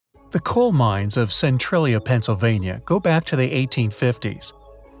The coal mines of Centralia, Pennsylvania go back to the 1850s.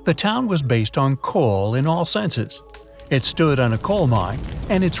 The town was based on coal in all senses. It stood on a coal mine,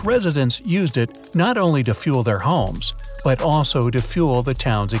 and its residents used it not only to fuel their homes, but also to fuel the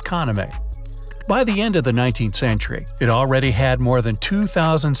town's economy. By the end of the 19th century, it already had more than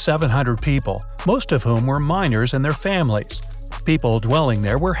 2,700 people, most of whom were miners and their families. People dwelling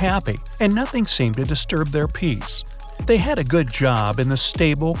there were happy, and nothing seemed to disturb their peace. They had a good job in the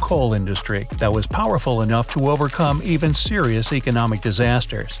stable coal industry that was powerful enough to overcome even serious economic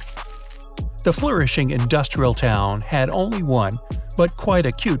disasters. The flourishing industrial town had only one, but quite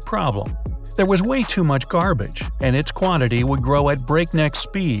acute problem. There was way too much garbage, and its quantity would grow at breakneck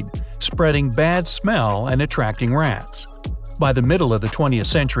speed, spreading bad smell and attracting rats. By the middle of the 20th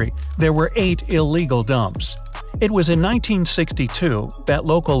century, there were 8 illegal dumps. It was in 1962 that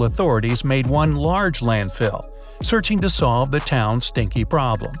local authorities made one large landfill, searching to solve the town's stinky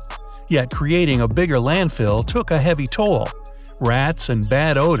problem. Yet creating a bigger landfill took a heavy toll. Rats and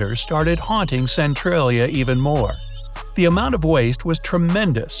bad odors started haunting Centralia even more. The amount of waste was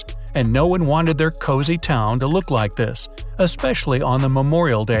tremendous, and no one wanted their cozy town to look like this, especially on the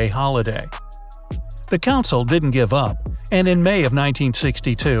Memorial Day holiday. The council didn't give up, and in May of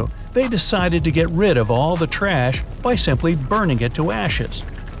 1962, they decided to get rid of all the trash by simply burning it to ashes.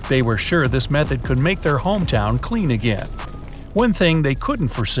 They were sure this method could make their hometown clean again. One thing they couldn't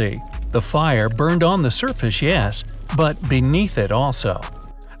foresee: the fire burned on the surface, yes, but beneath it also.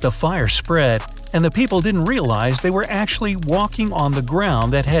 The fire spread, and the people didn't realize they were actually walking on the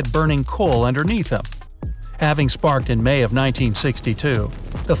ground that had burning coal underneath them. Having sparked in May of 1962,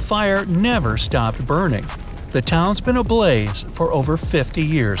 the fire never stopped burning. The town's been ablaze for over 50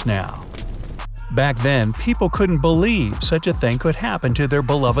 years now. Back then, people couldn't believe such a thing could happen to their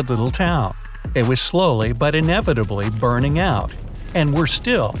beloved little town. It was slowly but inevitably burning out. And worse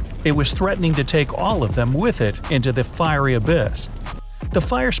still, it was threatening to take all of them with it into the fiery abyss. The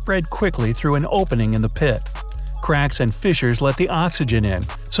fire spread quickly through an opening in the pit. Cracks and fissures let the oxygen in,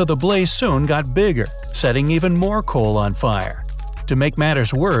 so the blaze soon got bigger, setting even more coal on fire. To make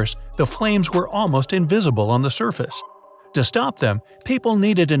matters worse, the flames were almost invisible on the surface. To stop them, people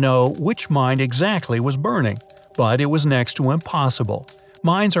needed to know which mine exactly was burning, but it was next to impossible.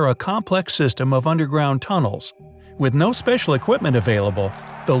 Mines are a complex system of underground tunnels. With no special equipment available,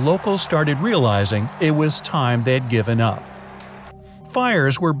 the locals started realizing it was time they'd given up.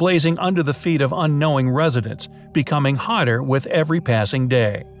 Fires were blazing under the feet of unknowing residents, becoming hotter with every passing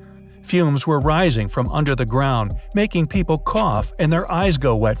day. Fumes were rising from under the ground, making people cough and their eyes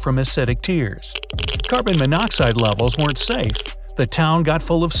go wet from acidic tears. Carbon monoxide levels weren't safe. The town got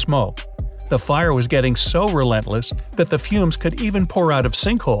full of smoke. The fire was getting so relentless that the fumes could even pour out of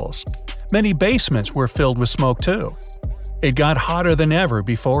sinkholes. Many basements were filled with smoke too. It got hotter than ever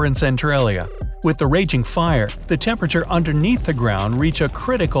before in Centralia. With the raging fire, the temperature underneath the ground reached a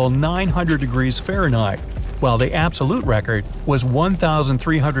critical 900 degrees Fahrenheit, while the absolute record was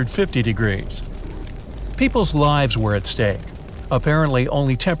 1,350 degrees. People's lives were at stake. Apparently,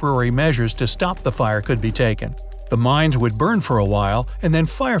 only temporary measures to stop the fire could be taken. The mines would burn for a while, and then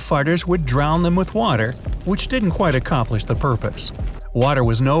firefighters would drown them with water, which didn't quite accomplish the purpose. Water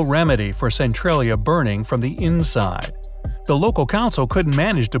was no remedy for Centralia burning from the inside. The local council couldn't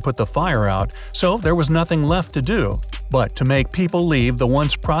manage to put the fire out, so there was nothing left to do but to make people leave the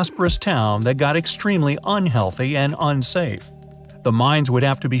once prosperous town that got extremely unhealthy and unsafe. The mines would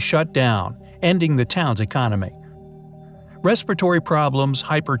have to be shut down, ending the town's economy. Respiratory problems,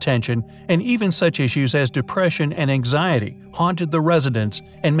 hypertension, and even such issues as depression and anxiety haunted the residents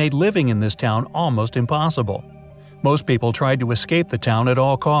and made living in this town almost impossible. Most people tried to escape the town at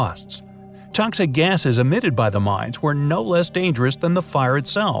all costs. Toxic gases emitted by the mines were no less dangerous than the fire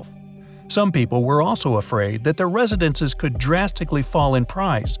itself. Some people were also afraid that their residences could drastically fall in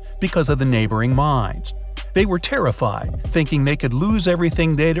price because of the neighboring mines. They were terrified, thinking they could lose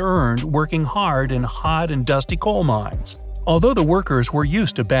everything they'd earned working hard in hot and dusty coal mines. Although the workers were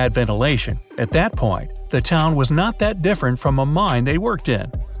used to bad ventilation, at that point, the town was not that different from a mine they worked in.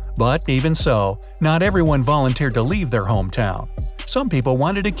 But even so, not everyone volunteered to leave their hometown. Some people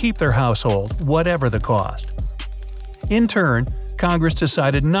wanted to keep their household, whatever the cost. In turn, Congress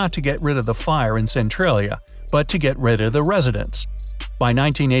decided not to get rid of the fire in Centralia, but to get rid of the residents. By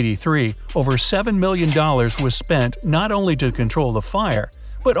 1983, over $7 million was spent not only to control the fire,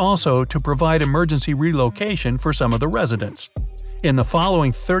 but also to provide emergency relocation for some of the residents. In the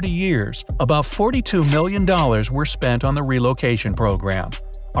following 30 years, about $42 million were spent on the relocation program.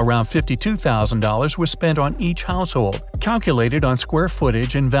 Around $52,000 was spent on each household, calculated on square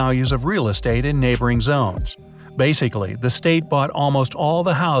footage and values of real estate in neighboring zones. Basically, the state bought almost all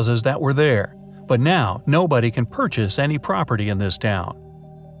the houses that were there, but now nobody can purchase any property in this town.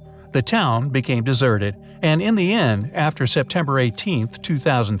 The town became deserted, and in the end, after September 18,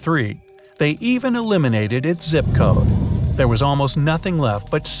 2003, they even eliminated its zip code. There was almost nothing left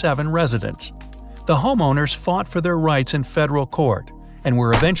but 7 residents. The homeowners fought for their rights in federal court and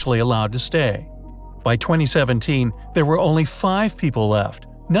were eventually allowed to stay. By 2017, there were only 5 people left,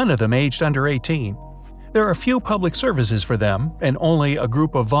 none of them aged under 18. There are few public services for them and only a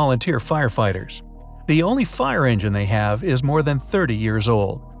group of volunteer firefighters. The only fire engine they have is more than 30 years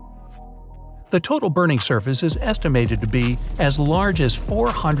old. The total burning surface is estimated to be as large as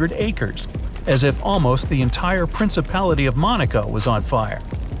 400 acres, as if almost the entire Principality of Monaco was on fire.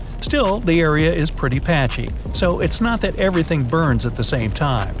 Still, the area is pretty patchy, so it's not that everything burns at the same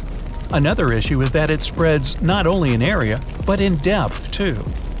time. Another issue is that it spreads not only in area, but in depth too.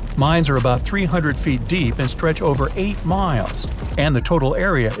 Mines are about 300 feet deep and stretch over 8 miles, and the total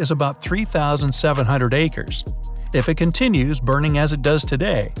area is about 3,700 acres. If it continues burning as it does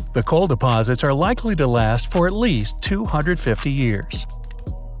today, the coal deposits are likely to last for at least 250 years.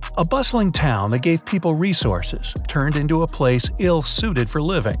 A bustling town that gave people resources turned into a place ill-suited for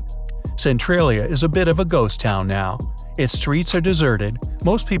living. Centralia is a bit of a ghost town now. Its streets are deserted,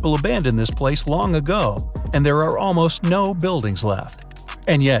 most people abandoned this place long ago, and there are almost no buildings left.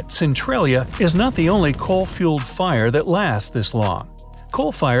 And yet, Centralia is not the only coal-fueled fire that lasts this long.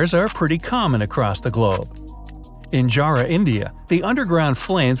 Coal fires are pretty common across the globe. In Jara, India, the underground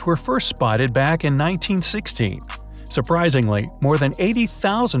flames were first spotted back in 1916. Surprisingly, more than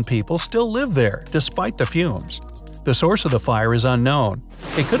 80,000 people still live there, despite the fumes. The source of the fire is unknown.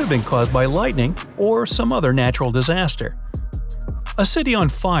 It could have been caused by lightning or some other natural disaster. A city on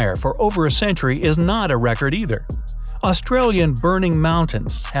fire for over a century is not a record either. Australian burning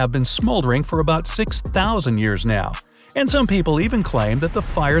mountains have been smoldering for about 6,000 years now, and some people even claim that the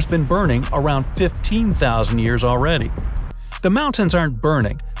fire's been burning around 15,000 years already. The mountains aren't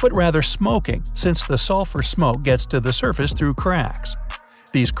burning, but rather smoking, since the sulfur smoke gets to the surface through cracks.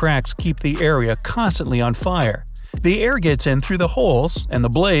 These cracks keep the area constantly on fire. The air gets in through the holes, and the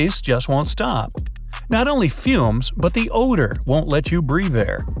blaze just won't stop. Not only fumes, but the odor won't let you breathe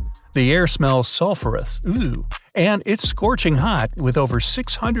there. The air smells sulfurous, and it's scorching hot with over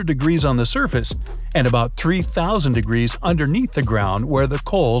 600 degrees on the surface and about 3,000 degrees underneath the ground where the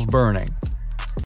coal's burning.